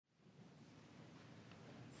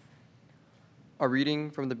A reading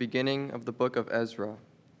from the beginning of the book of Ezra.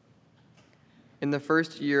 In the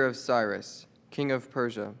first year of Cyrus, king of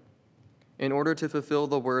Persia, in order to fulfill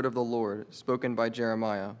the word of the Lord spoken by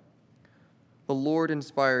Jeremiah, the Lord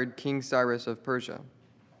inspired King Cyrus of Persia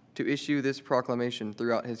to issue this proclamation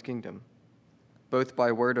throughout his kingdom, both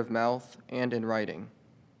by word of mouth and in writing.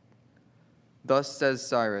 Thus says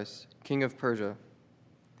Cyrus, king of Persia,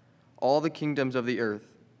 all the kingdoms of the earth,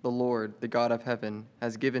 the Lord, the God of heaven,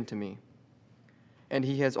 has given to me, and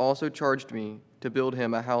he has also charged me to build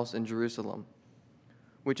him a house in Jerusalem,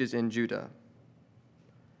 which is in Judah.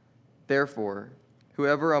 Therefore,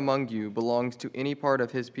 whoever among you belongs to any part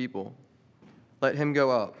of his people, let him go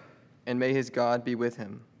up, and may his God be with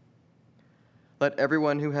him. Let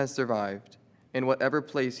everyone who has survived, in whatever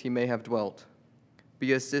place he may have dwelt,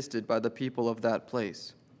 be assisted by the people of that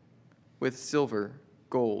place, with silver,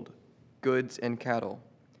 gold, goods, and cattle,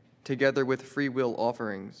 together with free will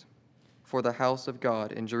offerings, for the house of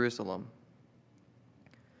God in Jerusalem.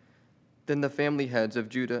 Then the family heads of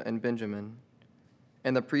Judah and Benjamin,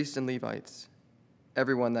 and the priests and Levites,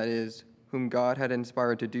 everyone that is, whom God had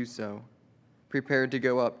inspired to do so, prepared to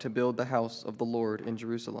go up to build the house of the Lord in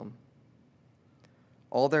Jerusalem.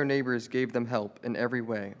 All their neighbors gave them help in every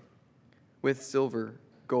way, with silver,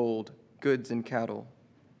 gold, goods, and cattle,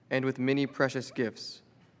 and with many precious gifts,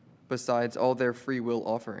 besides all their free will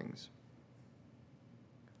offerings.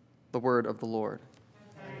 The word of the Lord.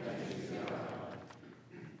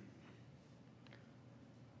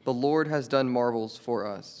 The Lord has done marvels for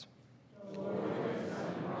us.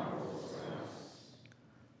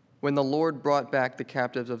 When the Lord brought back the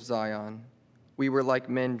captives of Zion, we were like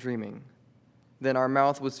men dreaming. Then our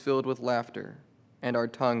mouth was filled with laughter, and our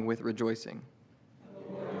tongue with rejoicing.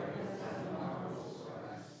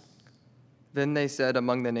 Then they said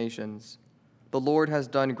among the nations, the Lord has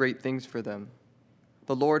done great things for them.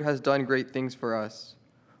 The Lord has done great things for us.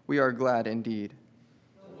 We are glad indeed.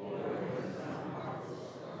 The Lord has done marvels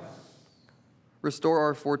for us. Restore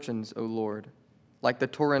our fortunes, O Lord, like the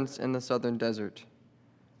torrents in the southern desert.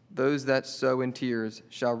 Those that sow in tears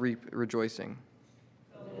shall reap rejoicing.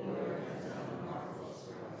 The Lord has done marvels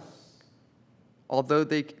for us. Although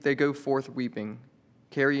they go forth weeping,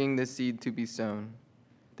 carrying the seed to be sown,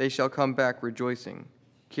 they shall come back rejoicing,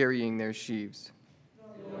 carrying their sheaves.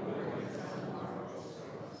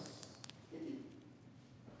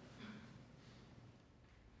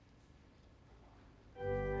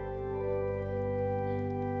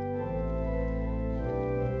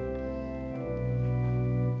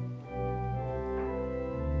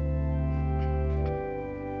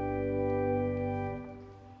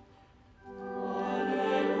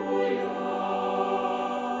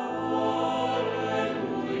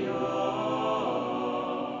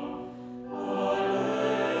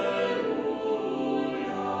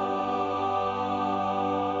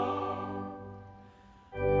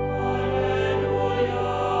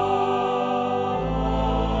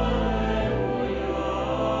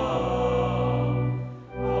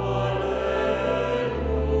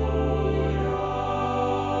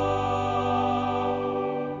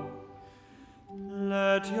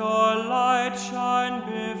 Let your light shine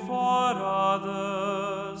before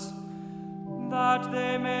others, that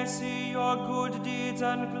they may see your good deeds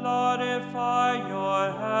and glorify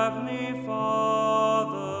your heavenly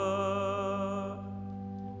Father.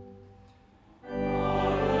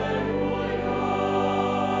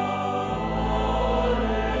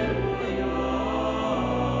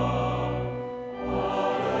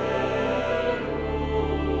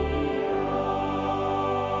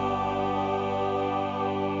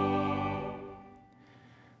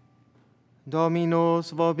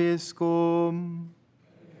 Dominus vobiscum.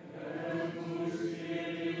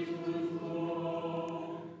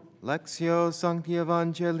 Lectio Sancti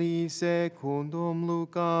Evangelii secundum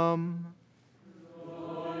Lucam.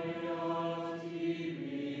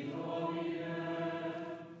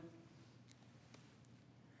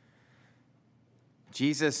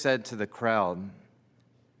 Jesus said to the crowd,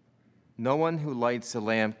 "No one who lights a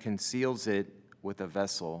lamp conceals it with a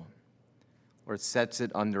vessel or sets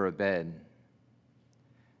it under a bed.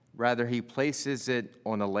 Rather, he places it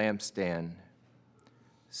on a lampstand,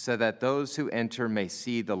 so that those who enter may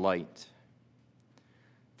see the light.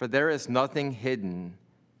 For there is nothing hidden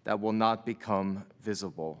that will not become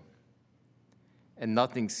visible, and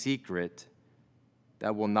nothing secret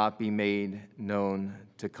that will not be made known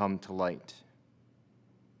to come to light.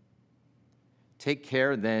 Take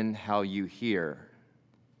care then how you hear.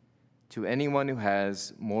 To anyone who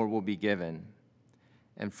has, more will be given,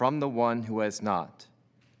 and from the one who has not,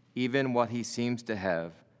 even what he seems to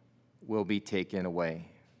have will be taken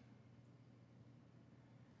away."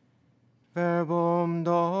 Verbum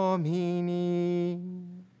Domini.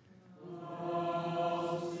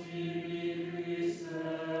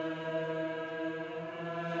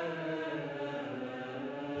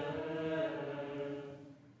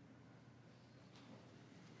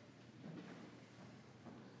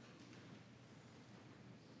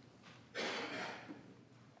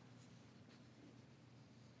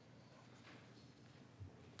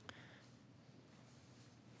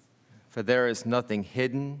 For there is nothing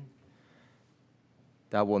hidden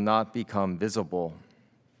that will not become visible,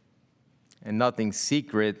 and nothing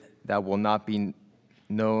secret that will not be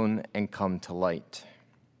known and come to light.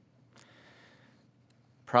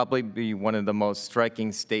 Probably be one of the most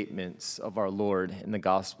striking statements of our Lord in the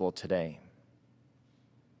gospel today.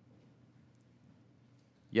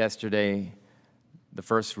 Yesterday, the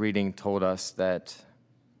first reading told us that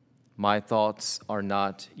my thoughts are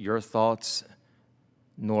not your thoughts,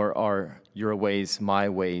 nor are your ways my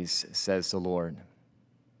ways, says the Lord.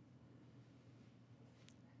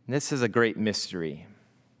 And this is a great mystery.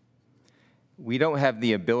 We don't have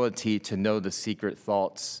the ability to know the secret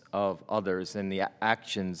thoughts of others and the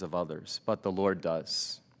actions of others, but the Lord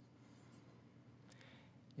does.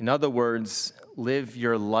 In other words, live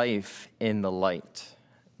your life in the light,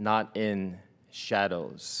 not in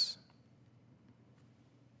shadows,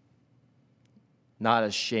 not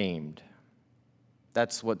ashamed.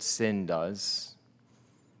 That's what sin does.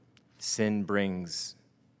 Sin brings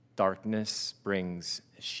darkness, brings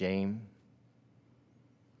shame.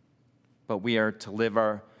 But we are to live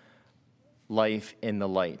our life in the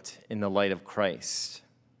light of Christ,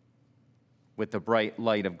 with the bright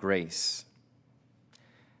light of grace.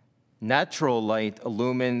 Natural light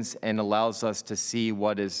illumines and allows us to see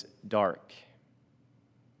what is dark.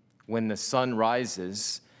 When the sun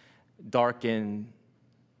rises, darkness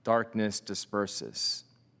disperses.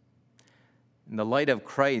 And the light of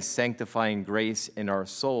Christ, sanctifying grace in our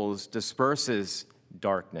souls, disperses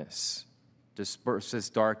darkness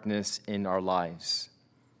in our lives.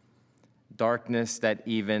 Darkness that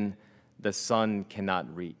even the sun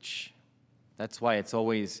cannot reach. That's why it's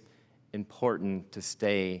always important to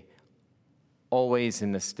stay always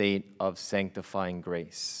in the state of sanctifying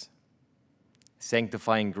grace.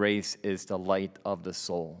 Sanctifying grace is the light of the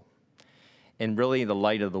soul, and really the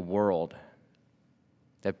light of the world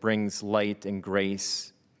that brings light and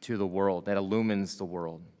grace to the world, that illumines the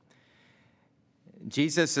world.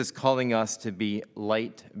 Jesus is calling us to be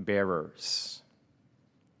light bearers,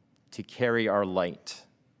 to carry our light,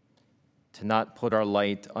 to not put our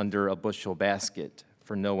light under a bushel basket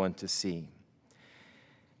for no one to see.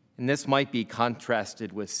 And this might be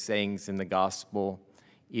contrasted with sayings in the gospel,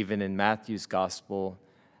 even in Matthew's gospel,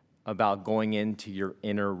 about going into your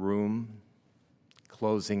inner room,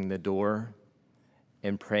 closing the door,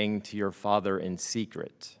 and praying to your Father in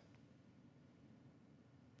secret.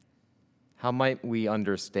 How might we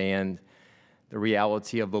understand the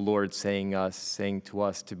reality of the Lord saying to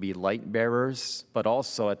us to be light bearers, but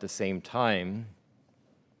also at the same time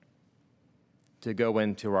to go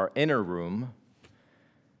into our inner room,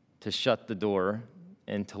 to shut the door,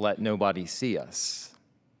 and to let nobody see us?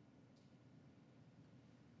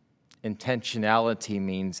 Intentionality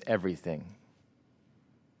means everything.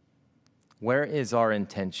 Where is our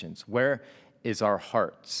intentions? Where is our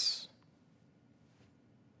hearts?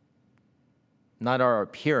 Not our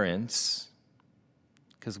appearance,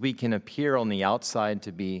 because we can appear on the outside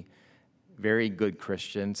to be very good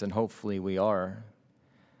Christians, and hopefully we are.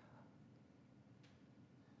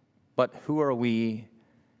 But who are we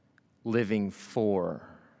living for?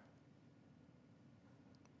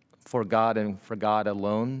 For God and for God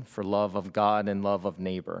alone, for love of God and love of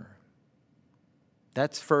neighbor.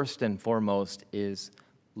 That's first and foremost is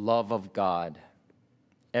love of God.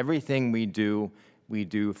 Everything we do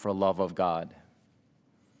for love of God.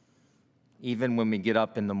 Even when we get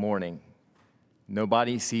up in the morning,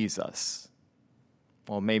 nobody sees us.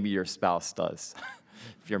 Well, maybe your spouse does,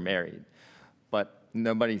 if you're married, but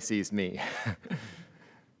nobody sees me.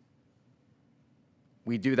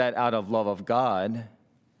 We do that out of love of God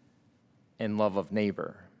and love of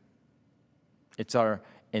neighbor. It's our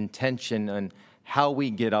intention on how we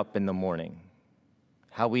get up in the morning,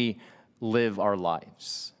 how we live our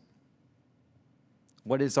lives.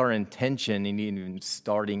 What is our intention in even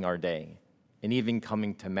starting our day and even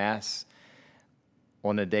coming to Mass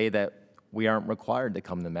on a day that we aren't required to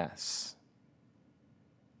come to Mass?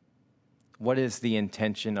 What is the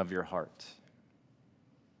intention of your heart?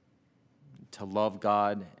 To love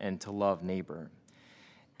God and to love neighbor.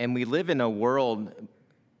 And we live in a world,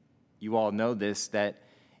 you all know this, that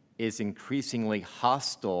is increasingly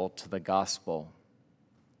hostile to the gospel,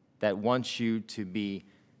 that wants you to be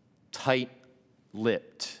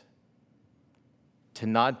tight-lipped, to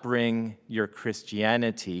not bring your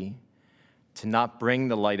Christianity, to not bring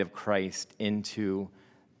the light of Christ into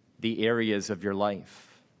the areas of your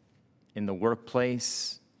life, in the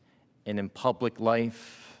workplace and in public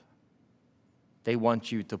life. They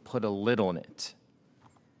want you to put a lid on it.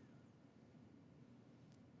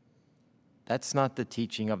 That's not the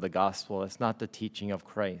teaching of the gospel. That's not the teaching of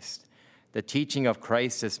Christ. The teaching of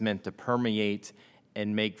Christ is meant to permeate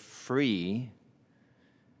and make free,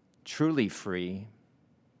 truly free,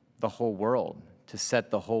 the whole world, to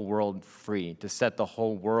set the whole world free, to set the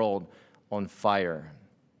whole world on fire.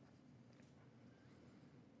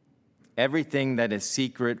 Everything that is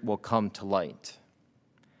secret will come to light.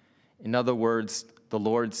 In other words, the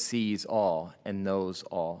Lord sees all and knows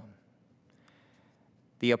all.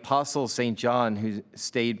 The apostle St. John, who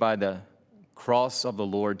stayed by the cross of the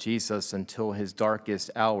Lord Jesus until his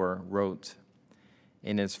darkest hour, wrote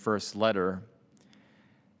in his first letter,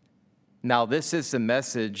 "Now this is the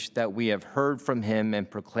message that we have heard from him and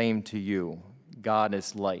proclaimed to you. God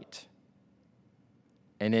is light,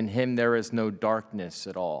 and in him there is no darkness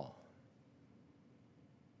at all."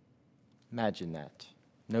 Imagine that.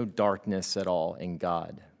 No darkness at all in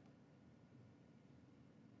God.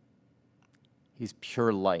 He's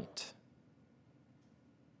pure light.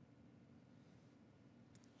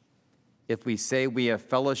 If we say we have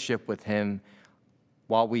fellowship with him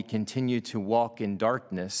while we continue to walk in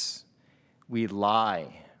darkness, we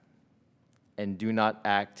lie and do not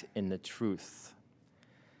act in the truth.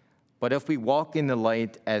 But if we walk in the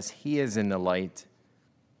light as he is in the light,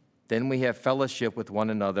 then we have fellowship with one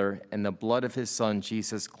another, and the blood of his Son,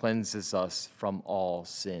 Jesus, cleanses us from all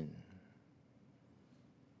sin.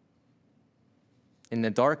 In the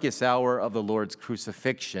darkest hour of the Lord's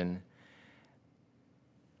crucifixion,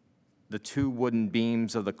 the two wooden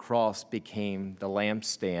beams of the cross became the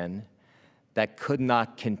lampstand that could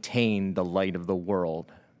not contain the light of the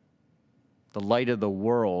world. The light of the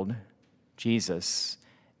world, Jesus,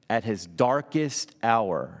 at his darkest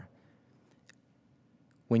hour,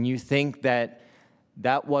 when you think that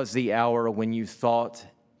that was the hour when you thought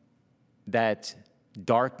that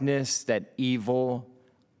darkness, that evil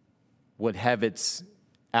would have its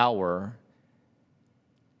hour,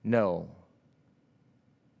 no.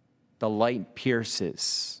 The light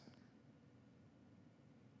pierces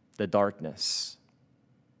the darkness.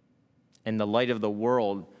 And the light of the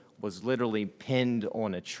world was literally pinned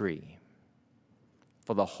on a tree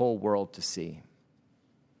for the whole world to see.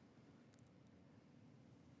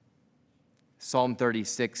 Psalm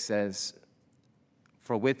 36 says,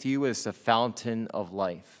 "For with you is the fountain of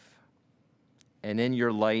life, and in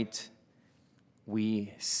your light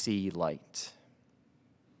we see light."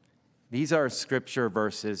 These are scripture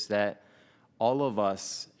verses that all of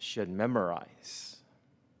us should memorize.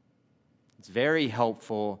 It's very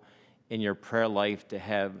helpful in your prayer life to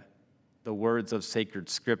have the words of sacred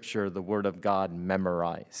scripture, the word of God,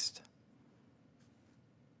 memorized.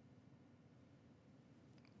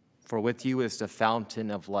 For with you is the fountain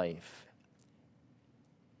of life,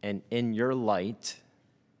 and in your light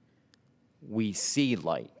we see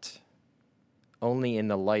light. Only in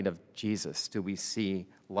the light of Jesus do we see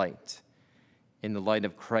light. In the light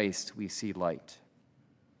of Christ we see light.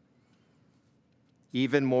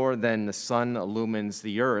 Even more than the sun illumines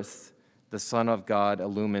the earth, the Son of God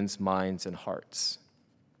illumines minds and hearts.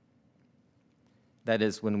 That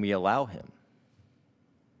is, when we allow him.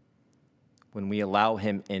 When we allow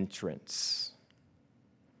him entrance.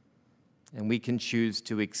 And we can choose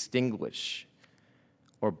to extinguish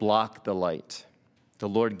or block the light. The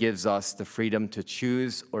Lord gives us the freedom to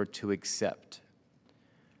choose or to accept,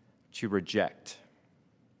 to reject.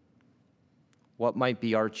 What might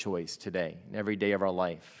be our choice today, in every day of our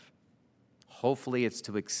life? Hopefully it's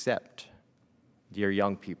to accept, dear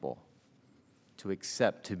young people, to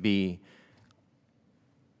accept, to be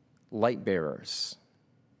light bearers.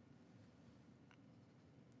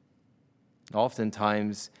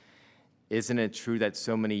 Oftentimes, isn't it true that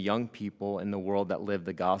so many young people in the world that live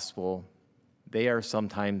the gospel, they are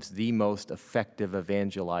sometimes the most effective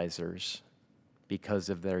evangelizers because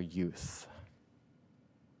of their youth,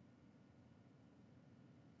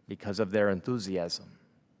 because of their enthusiasm.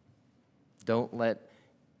 Don't let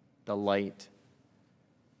the light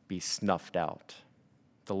be snuffed out,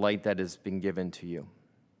 the light that has been given to you.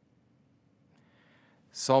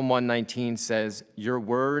 Psalm 119 says, "Your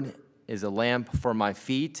word is a lamp for my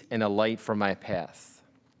feet and a light for my path."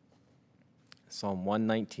 Psalm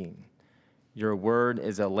 119. Your word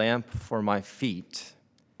is a lamp for my feet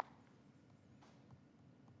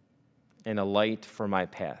and a light for my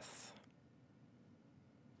path.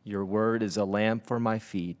 Your word is a lamp for my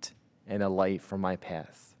feet and a light for my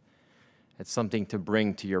path. It's something to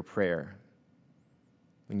bring to your prayer.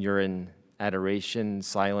 When you're in adoration,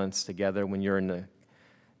 silence together, when you're in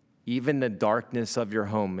even the darkness of your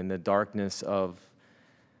home, in the darkness of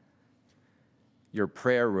your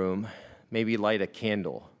prayer room, maybe light a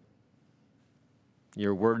candle.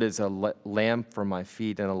 Your word is a lamp for my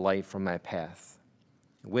feet and a light for my path.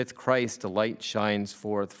 With Christ, the light shines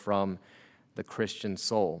forth from the Christian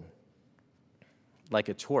soul like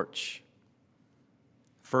a torch,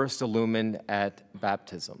 first illumined at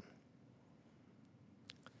baptism.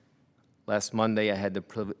 Last Monday, I had the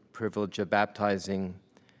privilege of baptizing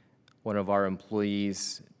one of our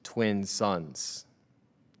employees' twin sons.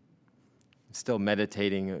 I'm still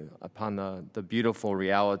meditating upon the beautiful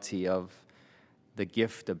reality of the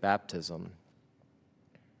gift of baptism.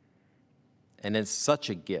 And it's such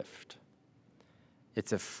a gift.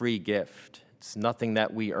 It's a free gift. It's nothing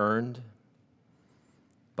that we earned,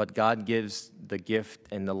 but God gives the gift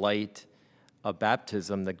and the light of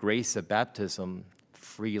baptism, the grace of baptism,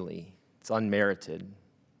 freely. It's unmerited.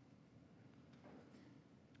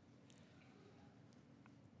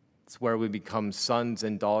 It's where we become sons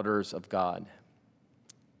and daughters of God.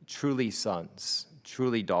 Truly sons,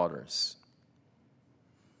 truly daughters.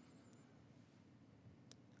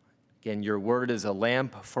 Again, your word is a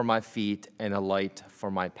lamp for my feet and a light for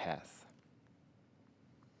my path.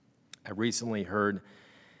 I recently heard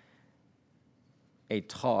a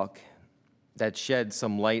talk that shed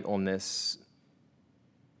some light on this.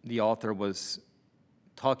 The author was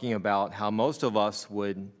talking about how most of us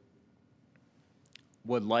would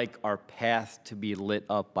like our path to be lit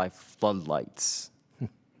up by floodlights.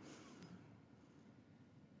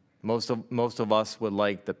 Most of us would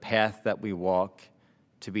like the path that we walk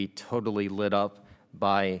to be totally lit up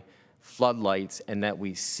by floodlights, and that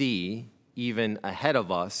we see, even ahead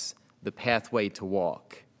of us, the pathway to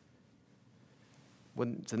walk.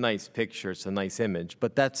 Well, it's a nice picture, it's a nice image,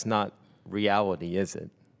 but that's not reality, is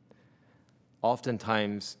it?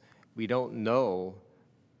 Oftentimes, we don't know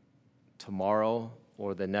tomorrow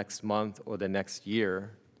or the next month or the next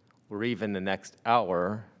year or even the next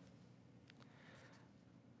hour,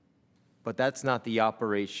 but that's not the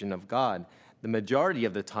operation of God. The majority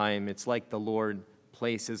of the time, it's like the Lord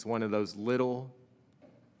places one of those little,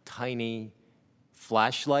 tiny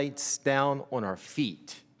flashlights down on our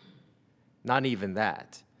feet. Not even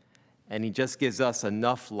that. And he just gives us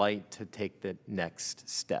enough light to take the next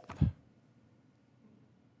step.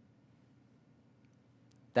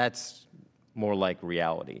 That's more like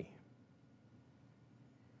reality.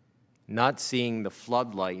 Not seeing the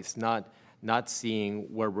floodlights, not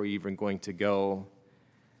seeing where we're even going to go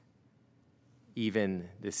even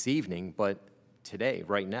this evening, but today,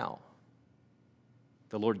 right now.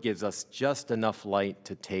 The Lord gives us just enough light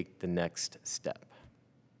to take the next step,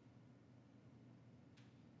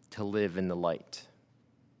 to live in the light.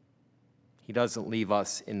 He doesn't leave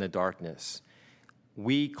us in the darkness.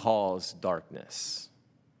 We cause darkness.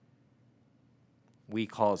 We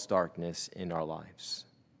cause darkness in our lives.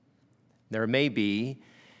 There may be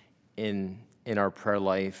in our prayer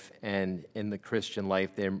life and in the Christian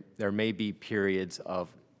life, there may be periods of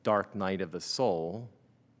dark night of the soul,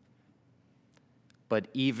 but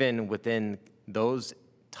even within those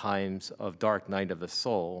times of dark night of the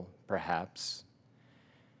soul, perhaps,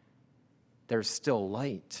 there's still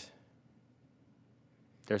light.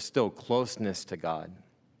 There's still closeness to God.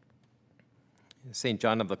 St.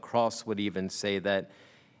 John of the Cross would even say that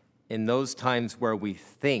in those times where we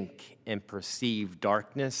think and perceive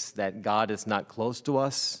darkness, that God is not close to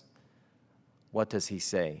us, what does he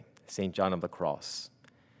say? St. John of the Cross.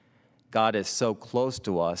 God is so close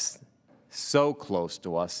to us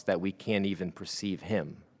that we can't even perceive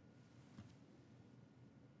him.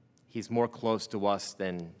 He's more close to us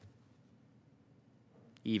than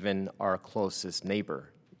even our closest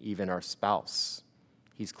neighbor, even our spouse.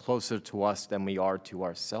 He's closer to us than we are to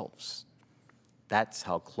ourselves. That's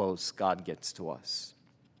how close God gets to us.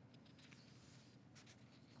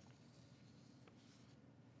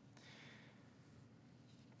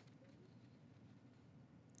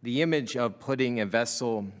 The image of putting a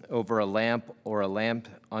vessel over a lamp or a lamp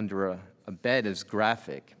under a bed is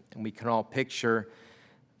graphic, and we can all picture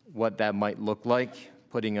what that might look like,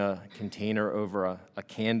 putting a container over a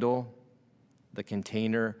candle. The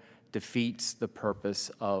container defeats the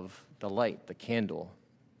purpose of the light, the candle,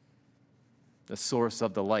 the source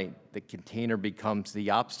of the light. The container becomes the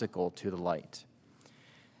obstacle to the light.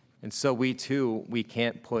 And so we too, we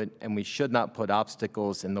can't put, and we should not put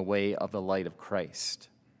obstacles in the way of the light of Christ.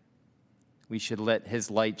 We should let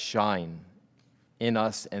his light shine in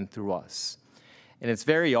us and through us. And it's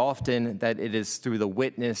very often that it is through the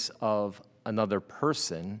witness of another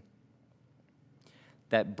person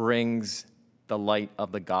that brings the light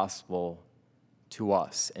of the gospel to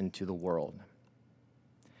us and to the world.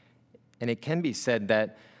 And it can be said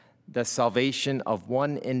that the salvation of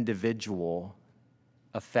one individual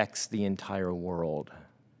affects the entire world.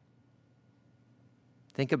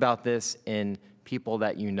 Think about this in people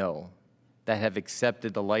that you know that have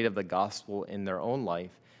accepted the light of the gospel in their own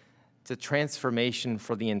life. It's a transformation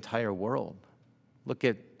for the entire world. Look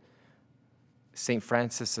at St.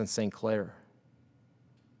 Francis and St. Clare.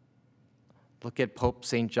 Look at Pope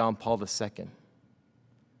St. John Paul II.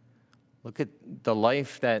 Look at the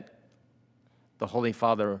life that the Holy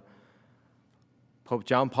Father, Pope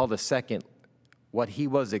John Paul II, what he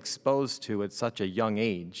was exposed to at such a young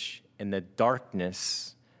age, and the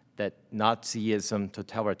darkness that Nazism,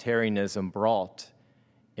 totalitarianism brought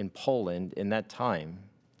in Poland in that time.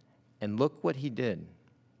 And look what he did.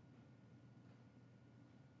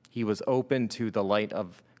 He was open to the light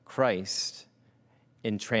of Christ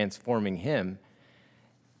in transforming him.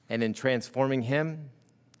 And in transforming him,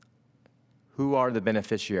 who are the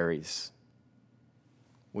beneficiaries?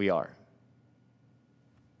 We are.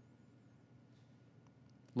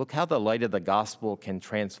 Look how the light of the gospel can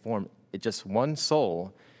transform just one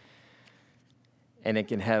soul, and it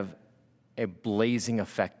can have a blazing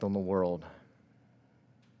effect on the world.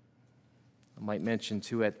 I might mention,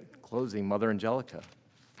 too, at closing, Mother Angelica.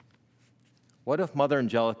 What if Mother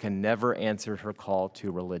Angelica never answered her call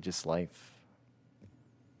to religious life?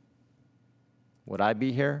 Would I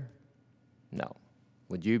be here? No.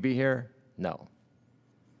 Would you be here? No.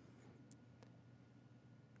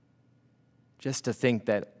 Just to think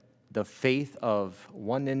that the faith of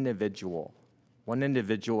one individual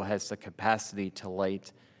has the capacity to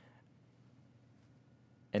light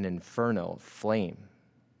an inferno flame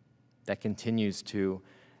that continues to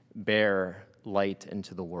bear light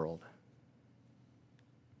into the world.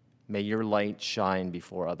 May your light shine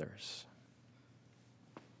before others.